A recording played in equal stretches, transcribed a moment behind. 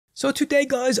So today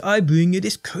guys, I bring you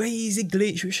this crazy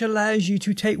glitch which allows you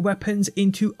to take weapons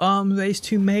into arms race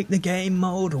to make the game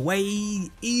mode way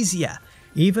easier.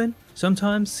 Even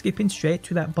sometimes skipping straight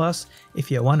to that boss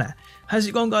if you wanna. How's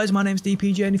it going guys? My name's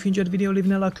DPJ, and if you enjoyed the video,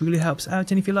 leaving a like really helps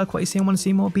out, and if you like what you see and want to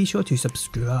see more, be sure to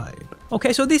subscribe.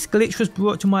 Okay, so this glitch was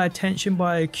brought to my attention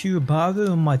by Kubaru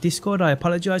on my Discord. I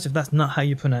apologise if that's not how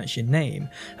you pronounce your name.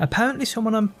 Apparently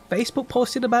someone on Facebook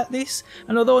posted about this,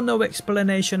 and although no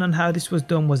explanation on how this was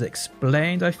done was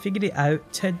explained, I figured it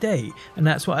out today, and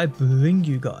that's what I bring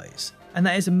you guys. And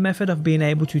that is a method of being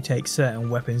able to take certain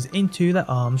weapons into the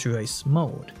arms race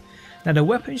mode. Now the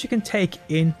weapons you can take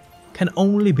in can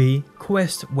only be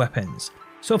quest weapons.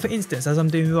 So for instance, as I'm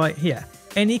doing right here,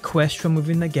 any quest from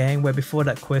within the game where before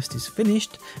that quest is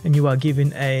finished and you are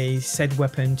given a said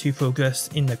weapon to progress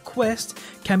in the quest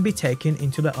can be taken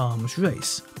into the arms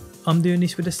race. I'm doing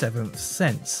this with the 7th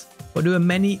sense, but there are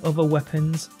many other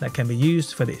weapons that can be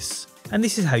used for this. And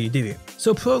this is how you do it.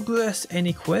 So progress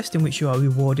any quest in which you are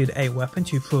rewarded a weapon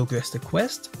to progress the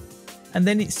quest, and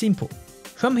then it's simple.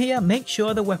 From here, make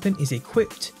sure the weapon is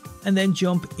equipped and then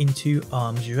jump into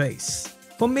arms race.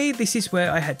 For me, this is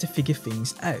where I had to figure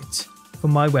things out for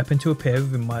my weapon to appear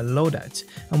within my loadout,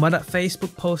 and while that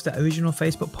Facebook post, that original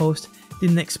Facebook post,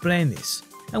 didn't explain this,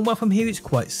 and well, from here it's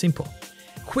quite simple.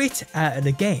 Quit out of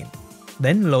the game,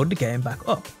 then load the game back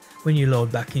up. When you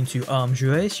load back into arms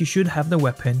race, you should have the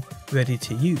weapon ready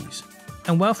to use.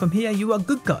 And well, from here you are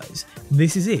good guys.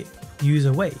 This is it, use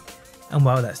away. And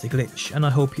well, that's the glitch, and I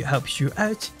hope it helps you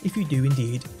out if you do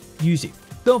indeed use it.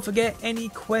 Don't forget, any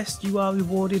quest you are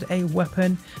rewarded a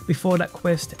weapon before that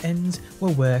quest ends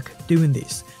will work doing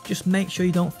this. Just make sure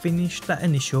you don't finish that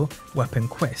initial weapon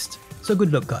quest. So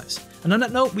good luck guys. And on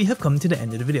that note, we have come to the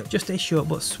end of the video. Just a short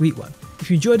but sweet one. If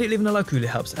you enjoyed it, leaving a like really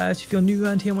helps out. If you're new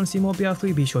around here and want to see more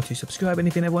BR3, be sure to subscribe. And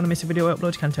if you never want to miss a video I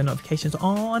upload, you can turn notifications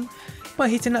on by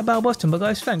hitting that bell button. But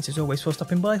guys, thanks as always for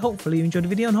stopping by. Hopefully you enjoyed the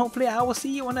video, and hopefully I will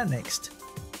see you on that next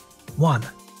one.